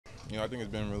I think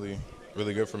it's been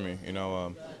really good for me.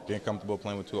 Getting comfortable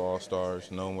playing with two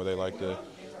all-stars, knowing where they like to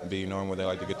be, knowing where they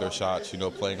like to get their shots.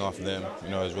 Playing off them,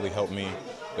 has really helped me.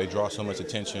 They draw so much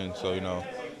attention, so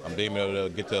I'm being able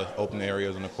to get to open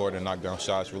areas on the court and knock down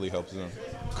shots really helps them.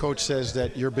 Coach says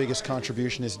that your biggest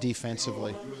contribution is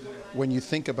defensively. When you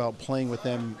think about playing with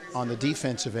them on the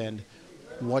defensive end,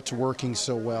 what's working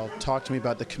so well? Talk to me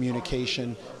about the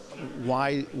communication.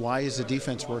 Why is the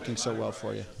defense working so well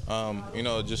for you?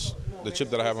 Just the chip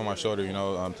that I have on my shoulder.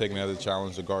 I'm taking it as a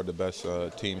challenge to guard the best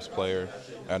team's player,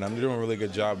 and I'm doing a really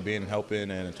good job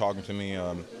helping and talking to me,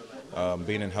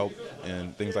 being in help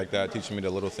and things like that, teaching me the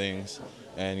little things.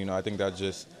 And I think that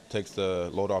just takes the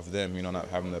load off them. Not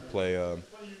having to play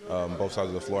both sides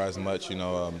of the floor as much.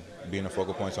 Being the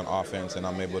focal points on offense, and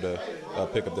I'm able to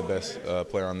pick up the best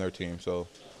player on their team. So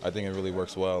I think it really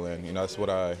works well, and that's what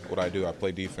I do. I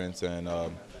play defense, and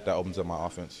that opens up my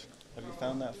offense. Have you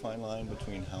found that fine line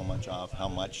between how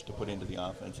much to put into the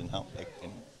offense and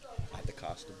at the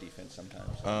cost of defense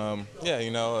sometimes? Yeah,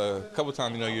 a couple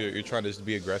times, you're trying to just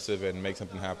be aggressive and make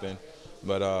something happen.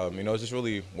 But, it's just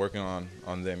really working on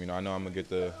them. I know I'm going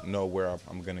to know where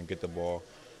I'm going to get the ball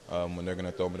when they're going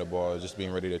to throw me the ball, just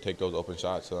being ready to take those open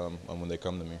shots when they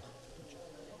come to me.